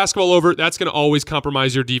turning the basketball over, that's going to always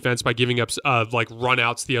compromise your defense by giving up like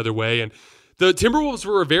runouts the other way. And The Timberwolves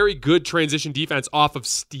were a very good transition defense off of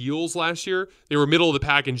steals last year. They were middle of the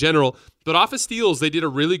pack in general, but off of steals, they did a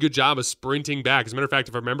really good job of sprinting back. As a matter of fact,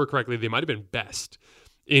 if I remember correctly, they might have been best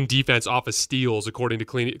in defense off of steals, according to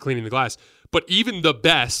cleaning the glass. But even the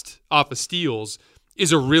best off of steals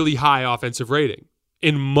is a really high offensive rating,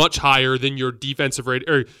 and much higher than your defensive rating,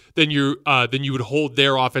 or than you would hold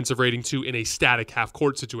their offensive rating to in a static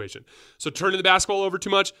half-court situation. So turning the basketball over too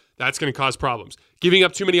much, that's going to cause problems. Giving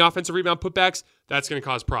up too many offensive rebound putbacks, that's going to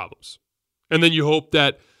cause problems. And then you hope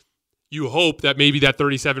that maybe that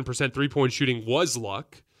 37% three-point shooting was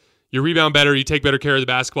luck. You rebound better, you take better care of the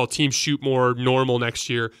basketball, teams shoot more normal next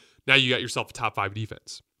year. Now you got yourself a top 5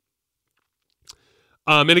 defense.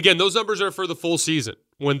 And again, those numbers are for the full season.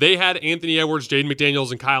 When they had Anthony Edwards, Jaden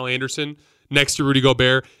McDaniels, and Kyle Anderson next to Rudy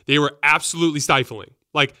Gobert, they were absolutely stifling,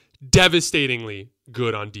 like devastatingly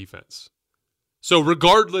good on defense. So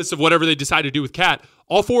regardless of whatever they decide to do with Cat,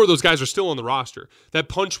 all 4 of those guys are still on the roster. That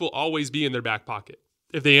punch will always be in their back pocket.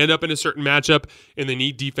 If they end up in a certain matchup and they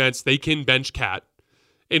need defense, they can bench Cat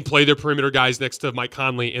and play their perimeter guys next to Mike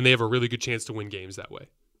Conley, and they have a really good chance to win games that way.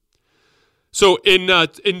 So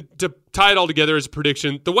to tie it all together as a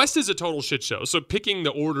prediction, the West is a total shit show. So picking the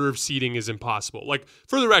order of seeding is impossible. Like,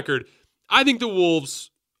 for the record, I think the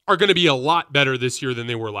Wolves are going to be a lot better this year than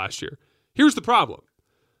they were last year. Here's the problem.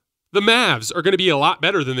 The Mavs are going to be a lot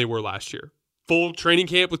better than they were last year. Full training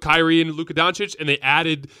camp with Kyrie and Luka Doncic, and they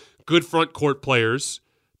added good front court players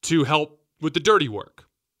to help with the dirty work.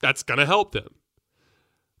 That's going to help them.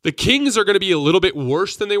 The Kings are going to be a little bit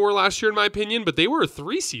worse than they were last year, in my opinion, but they were a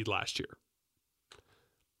 3 seed last year.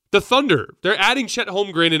 The Thunder, they're adding Chet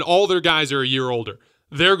Holmgren, and all their guys are a year older.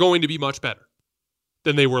 They're going to be much better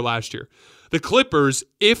than they were last year. The Clippers,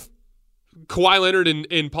 if Kawhi Leonard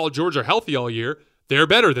and Paul George are healthy all year, they're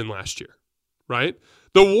better than last year, right?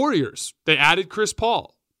 The Warriors, they added Chris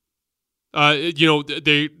Paul. I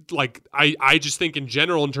just think in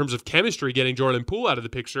general, in terms of chemistry, getting Jordan Poole out of the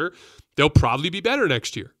picture, they'll probably be better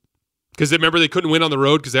next year. Because remember, they couldn't win on the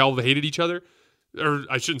road because they all hated each other. Or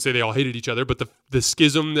I shouldn't say they all hated each other, but the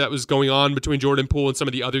schism that was going on between Jordan Poole and some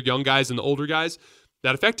of the other young guys and the older guys,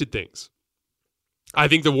 that affected things. I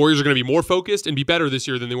think the Warriors are going to be more focused and be better this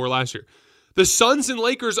year than they were last year. The Suns and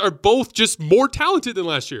Lakers are both just more talented than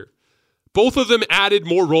last year. Both of them added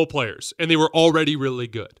more role players, and they were already really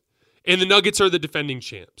good. And the Nuggets are the defending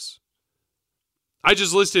champs. I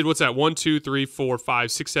just listed, 1, 2, 3, 4,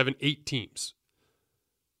 5, 6, 7, 8 teams.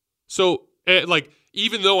 So,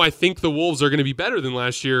 even though I think the Wolves are going to be better than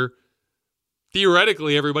last year,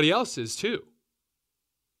 theoretically everybody else is too.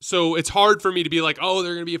 So it's hard for me to be like, oh,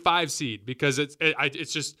 they're going to be a 5 seed because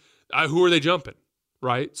it's just who are they jumping,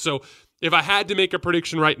 right? So if I had to make a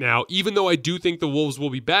prediction right now, even though I do think the Wolves will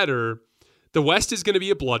be better, the West is going to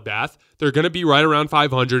be a bloodbath. They're going to be right around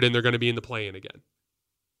 500, and they're going to be in the play-in again.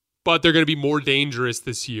 But they're going to be more dangerous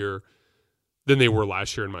this year than they were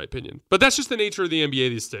last year, in my opinion. But that's just the nature of the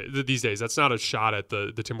NBA these days. That's not a shot at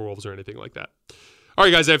the Timberwolves or anything like that. All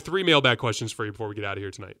right, guys, I have 3 mailbag questions for you before we get out of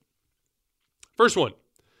here tonight. First one.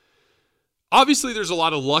 Obviously, there's a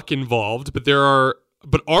lot of luck involved, but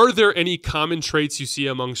are there any common traits you see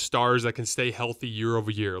among stars that can stay healthy year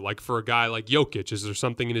over year? Like for a guy like Jokic, is there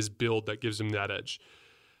something in his build that gives him that edge?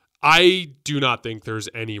 I do not think there's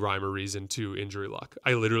any rhyme or reason to injury luck.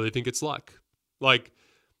 I literally think it's luck. Like,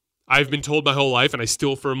 I've been told my whole life, and I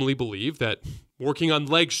still firmly believe that working on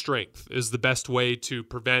leg strength is the best way to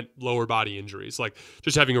prevent lower body injuries. Like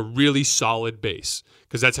just having a really solid base,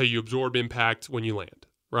 because that's how you absorb impact when you land,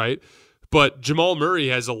 right? But Jamal Murray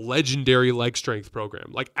has a legendary leg strength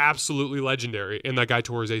program, like absolutely legendary, and that guy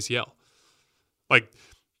tore his ACL. Like,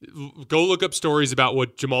 go look up stories about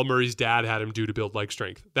what Jamal Murray's dad had him do to build leg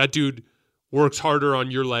strength. That dude works harder on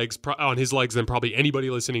his legs than probably anybody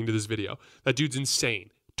listening to this video. That dude's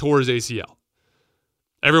insane. Tore his ACL.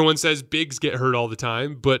 Everyone says bigs get hurt all the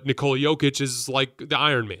time, but Nikola Jokic is like the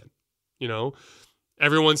Iron Man, you know?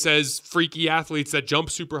 Everyone says freaky athletes that jump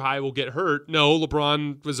super high will get hurt. No,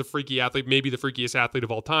 LeBron was a freaky athlete, maybe the freakiest athlete of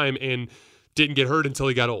all time, and didn't get hurt until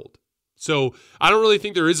he got old. So I don't really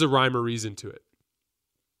think there is a rhyme or reason to it.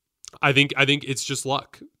 I think it's just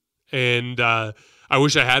luck. And I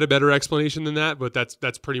wish I had a better explanation than that, but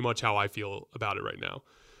that's pretty much how I feel about it right now.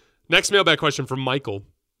 Next mailbag question from Michael.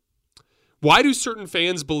 Why do certain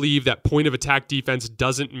fans believe that point of attack defense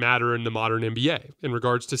doesn't matter in the modern NBA? In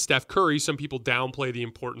regards to Steph Curry, some people downplay the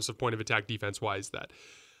importance of point of attack defense. Why is that?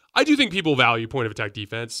 I do think people value point of attack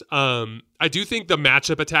defense. I do think the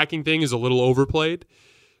matchup attacking thing is a little overplayed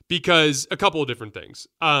because a couple of different things.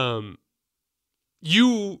 You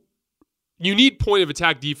need point of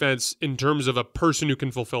attack defense in terms of a person who can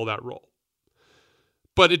fulfill that role.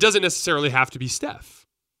 But it doesn't necessarily have to be Steph.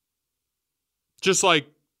 Just like,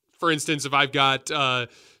 for instance, if I've got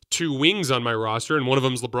two wings on my roster and one of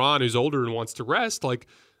them's LeBron who's older and wants to rest, like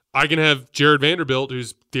I can have Jared Vanderbilt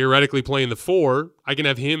who's theoretically playing the 4. I can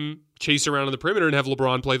have him chase around on the perimeter and have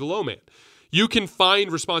LeBron play the low man. You can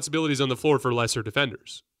find responsibilities on the floor for lesser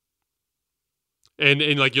defenders.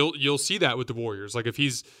 And like you'll see that with the Warriors. Like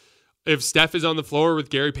if Steph is on the floor with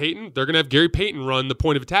Gary Payton, they're going to have Gary Payton run the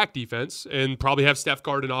point of attack defense and probably have Steph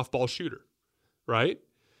guard an off-ball shooter, right?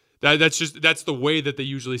 That's the way that they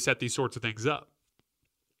usually set these sorts of things up.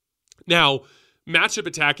 Now, matchup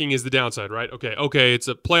attacking is the downside, right? Okay, it's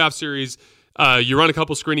a playoff series. You run a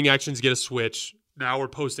couple screening actions, get a switch. Now we're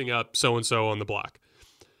posting up so-and-so on the block.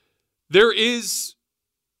 There is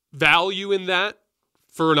value in that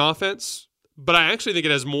for an offense, but I actually think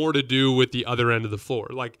it has more to do with the other end of the floor.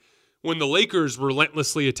 Like when the Lakers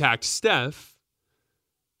relentlessly attacked Steph,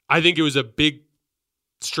 I think it was a big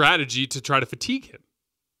strategy to try to fatigue him.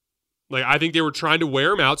 Like I think they were trying to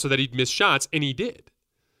wear him out so that he'd miss shots, and he did.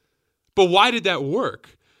 But why did that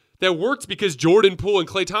work? That worked because Jordan Poole and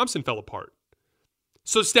Klay Thompson fell apart.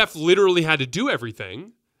 So Steph literally had to do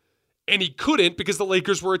everything, and he couldn't because the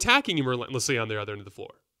Lakers were attacking him relentlessly on the other end of the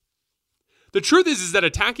floor. The truth is that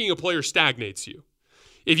attacking a player stagnates you.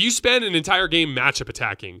 If you spend an entire game matchup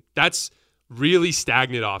attacking, that's really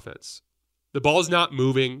stagnant offense. The ball's not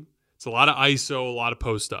moving. It's a lot of ISO, a lot of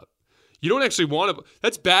post up. You don't actually want to.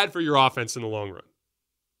 That's bad for your offense in the long run.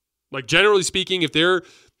 Like generally speaking, if they're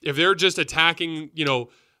just attacking,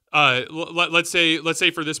 let's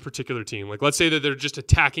say for this particular team, like let's say that they're just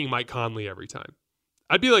attacking Mike Conley every time.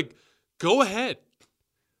 I'd be like, go ahead.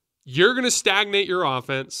 You're going to stagnate your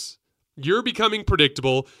offense. You're becoming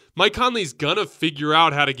predictable. Mike Conley's going to figure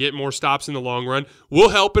out how to get more stops in the long run. We'll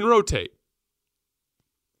help and rotate.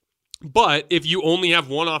 But if you only have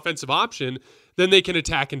one offensive option, then they can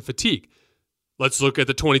attack and fatigue. Let's look at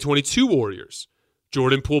the 2022 Warriors.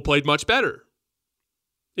 Jordan Poole played much better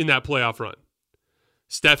in that playoff run.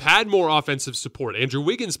 Steph had more offensive support. Andrew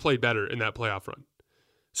Wiggins played better in that playoff run.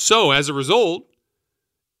 So as a result,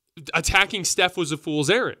 attacking Steph was a fool's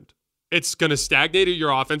errand. It's going to stagnate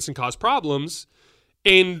your offense and cause problems,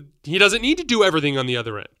 and he doesn't need to do everything on the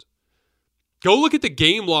other end. Go look at the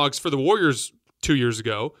game logs for the Warriors 2 years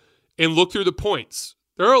ago and look through the points.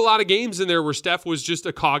 There are a lot of games in there where Steph was just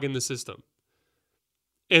a cog in the system.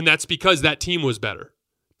 And that's because that team was better,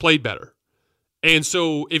 played better. And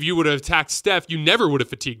so if you would have attacked Steph, you never would have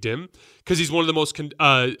fatigued him because he's one of the most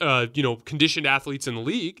conditioned athletes in the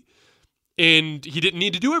league, and he didn't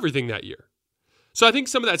need to do everything that year. So I think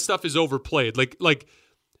some of that stuff is overplayed. Like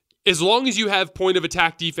as long as you have point of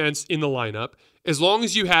attack defense in the lineup, as long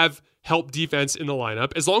as you have help defense in the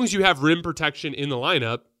lineup, as long as you have rim protection in the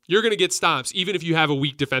lineup, you're going to get stops even if you have a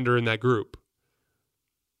weak defender in that group.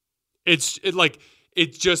 That's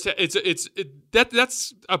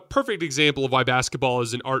a perfect example of why basketball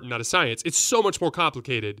is an art and not a science. It's so much more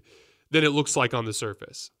complicated than it looks like on the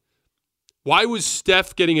surface. Why was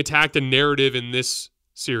Steph getting attacked a narrative in this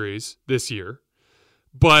series this year?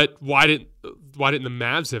 But why didn't the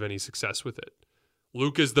Mavs have any success with it?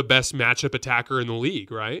 Luka's the best matchup attacker in the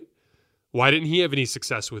league, right? Why didn't he have any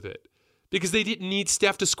success with it? Because they didn't need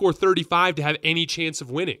Steph to score 35 to have any chance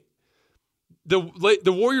of winning. The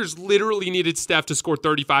Warriors literally needed Steph to score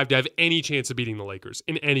 35 to have any chance of beating the Lakers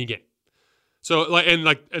in any game. So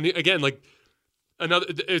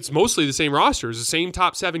it's mostly the same rosters, the same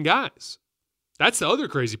top 7 guys. That's the other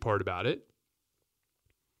crazy part about it.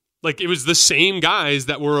 Like it was the same guys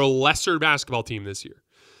that were a lesser basketball team this year.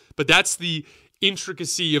 But that's the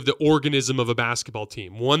intricacy of the organism of a basketball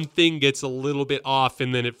team. One thing gets a little bit off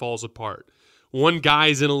and then it falls apart. One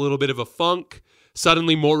guy's in a little bit of a funk.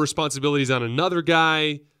 Suddenly more responsibilities on another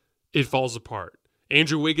guy, it falls apart.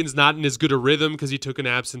 Andrew Wiggins not in as good a rhythm because he took an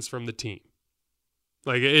absence from the team.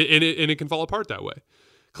 It can fall apart that way.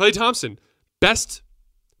 Klay Thompson, best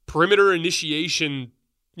perimeter initiation,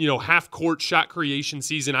 half-court shot creation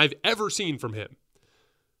season I've ever seen from him.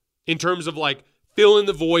 In terms of fill in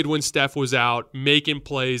the void when Steph was out, making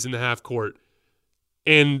plays in the half court.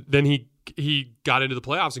 And then he got into the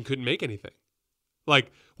playoffs and couldn't make anything.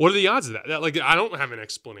 What are the odds of that? I don't have an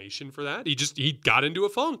explanation for that. He got into a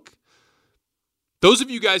funk. Those of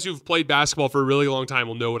you guys who've played basketball for a really long time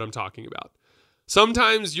will know what I'm talking about.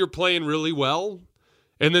 Sometimes you're playing really well,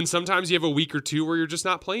 and then sometimes you have a week or two where you're just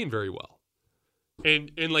not playing very well.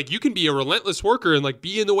 And you can be a relentless worker and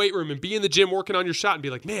be in the weight room and be in the gym working on your shot and be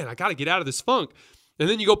like, man, I got to get out of this funk. And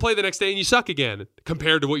then you go play the next day and you suck again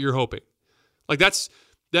compared to what you're hoping.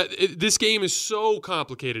 This game is so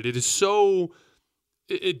complicated.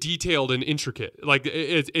 detailed and intricate. Like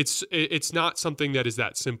it's not something that is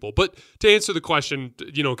that simple. But to answer the question,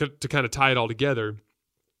 to kind of tie it all together,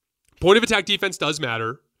 point of attack defense does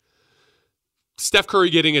matter. Steph Curry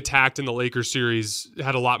getting attacked in the Lakers series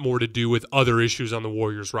had a lot more to do with other issues on the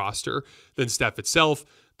Warriors roster than Steph itself.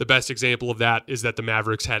 The best example of that is that the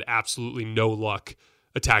Mavericks had absolutely no luck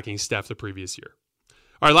attacking Steph the previous year.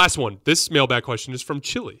 All right, last one. This mailbag question is from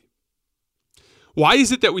Chile. Why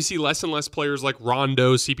is it that we see less and less players like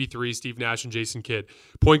Rondo, CP3, Steve Nash, and Jason Kidd,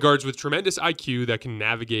 point guards with tremendous IQ that can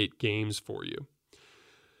navigate games for you?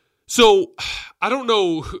 So I don't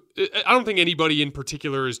know. I don't think anybody in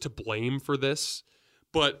particular is to blame for this,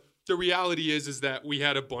 but the reality is that we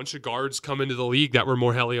had a bunch of guards come into the league that were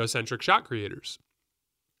more heliocentric shot creators.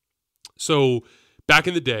 So back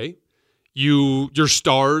in the day, your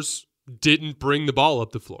stars didn't bring the ball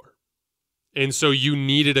up the floor. And so you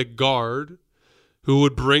needed a guard who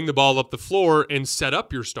would bring the ball up the floor and set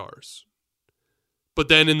up your stars. But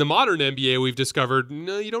then in the modern NBA, we've discovered,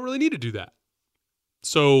 no, you don't really need to do that.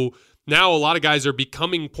 So now a lot of guys are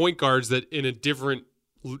becoming point guards that in a different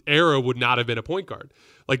era would not have been a point guard.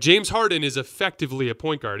 Like James Harden is effectively a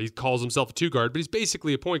point guard. He calls himself a two guard, but he's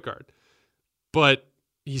basically a point guard. But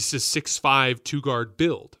he's a 6'5" two guard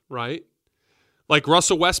build, right? Like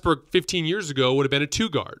Russell Westbrook 15 years ago would have been a two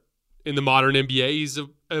guard. In the modern NBA, he's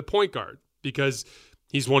a point guard because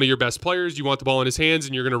he's one of your best players. You want the ball in his hands,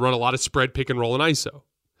 and you're going to run a lot of spread, pick and roll, and ISO.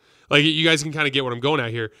 Like you guys can kind of get what I'm going at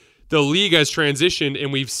here. The league has transitioned,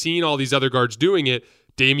 and we've seen all these other guards doing it.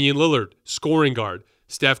 Damian Lillard, scoring guard.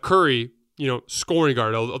 Steph Curry, scoring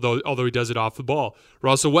guard, although he does it off the ball.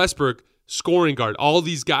 Russell Westbrook, scoring guard. All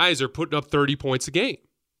these guys are putting up 30 points a game.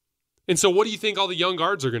 And so what do you think all the young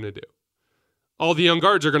guards are going to do? All the young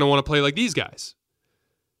guards are going to want to play like these guys.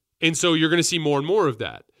 And so you're going to see more and more of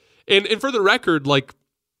that. And for the record, like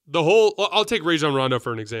I'll take Rajon Rondo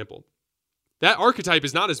for an example. That archetype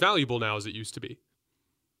is not as valuable now as it used to be.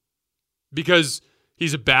 Because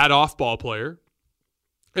he's a bad off-ball player.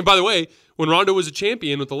 And by the way, when Rondo was a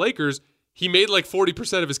champion with the Lakers, he made like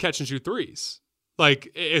 40% of his catch-and-shoot threes. Like,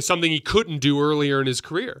 it's something he couldn't do earlier in his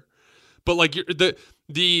career. But like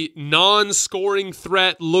the non-scoring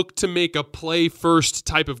threat, look to make a play first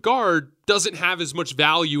type of guard doesn't have as much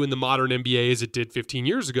value in the modern NBA as it did 15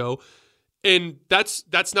 years ago. And that's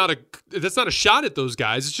not a shot at those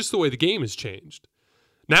guys. It's just the way the game has changed.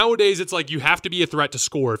 Nowadays, it's like you have to be a threat to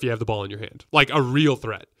score if you have the ball in your hand, like a real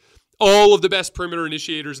threat. All of the best perimeter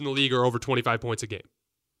initiators in the league are over 25 points a game.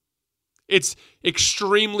 It's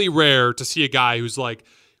extremely rare to see a guy who's like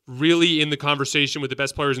really in the conversation with the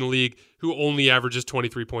best players in the league who only averages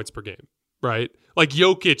 23 points per game, right? Like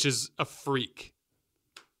Jokic is a freak.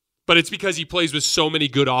 But it's because he plays with so many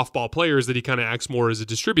good off-ball players that he kind of acts more as a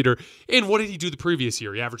distributor. And what did he do the previous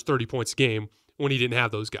year? He averaged 30 points a game when he didn't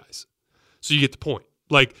have those guys. So you get the point.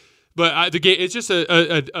 But the game, it's just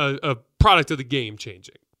a product of the game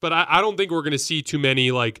changing. But I don't think we're going to see too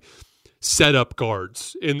many like setup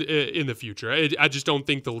guards in the future. I just don't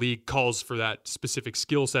think the league calls for that specific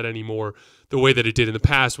skill set anymore the way that it did in the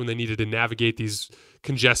past when they needed to navigate these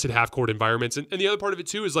congested half-court environments. And the other part of it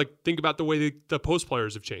too is like think about the way the post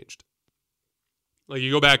players have changed. Like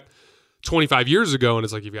you go back 25 years ago and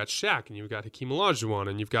it's like you've got Shaq and you've got Hakeem Olajuwon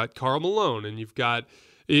and you've got Karl Malone and you've got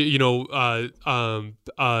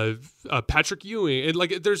Patrick Ewing, and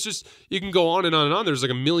like there's just you can go on and on and on. There's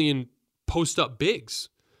like a million post up bigs.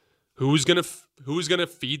 Who's gonna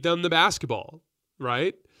feed them the basketball,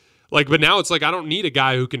 right? Like, but now it's like I don't need a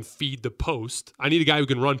guy who can feed the post. I need a guy who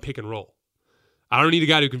can run pick and roll. I don't need a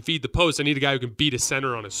guy who can feed the post. I need a guy who can beat a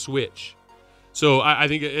center on a switch. So I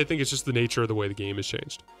think it's just the nature of the way the game has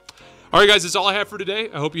changed. All right, guys, that's all I have for today.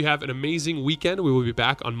 I hope you have an amazing weekend. We will be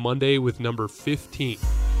back on Monday with number 15.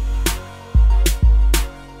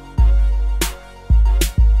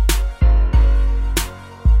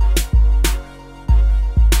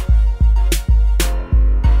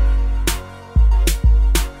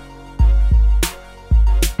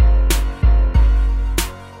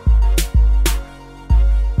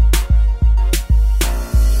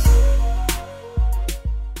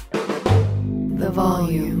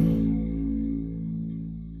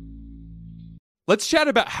 Let's chat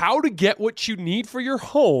about how to get what you need for your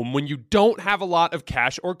home when you don't have a lot of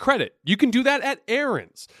cash or credit. You can do that at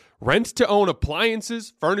Aaron's. Rent-to-own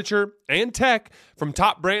appliances, furniture, and tech from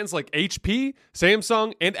top brands like HP,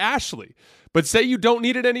 Samsung, and Ashley. But say you don't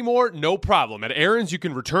need it anymore, no problem. At Aaron's, you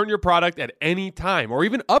can return your product at any time or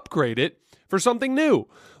even upgrade it for something new.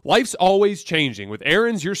 Life's always changing. With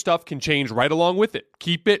Aaron's, your stuff can change right along with it.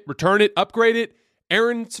 Keep it, return it, upgrade it.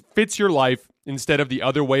 Aaron's fits your life instead of the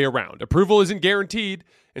other way around. Approval isn't guaranteed,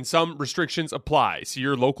 and some restrictions apply. See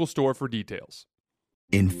your local store for details.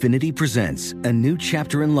 Infiniti presents a new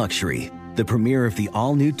chapter in luxury, the premiere of the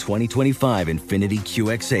all-new 2025 Infiniti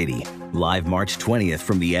QX80, live March 20th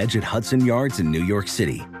from the Edge at Hudson Yards in New York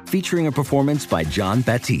City, featuring a performance by John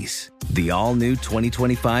Batiste. The all-new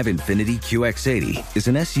 2025 Infiniti QX80 is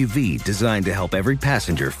an SUV designed to help every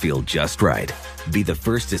passenger feel just right. Be the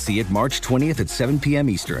first to see it March 20th at 7 p.m.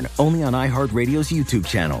 Eastern, only on iHeartRadio's YouTube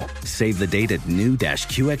channel. Save the date at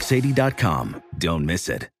new-QX80.com. Don't miss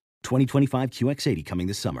it. 2025 QX80 coming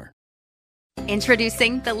this summer.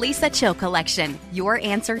 Introducing the Lisa Chill Collection, your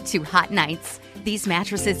answer to hot nights. These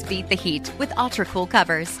mattresses beat the heat with ultra-cool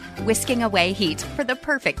covers, whisking away heat for the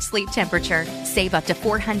perfect sleep temperature. Save up to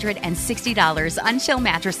 $460 on Chill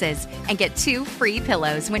mattresses and get 2 free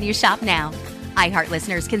pillows when you shop now. iHeart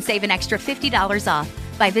listeners can save an extra $50 off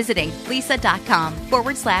by visiting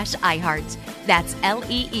lisa.com/iHeart. That's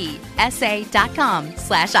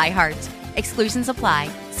LEESA.com/iHeart. Exclusions apply.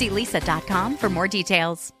 See lisa.com for more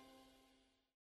details.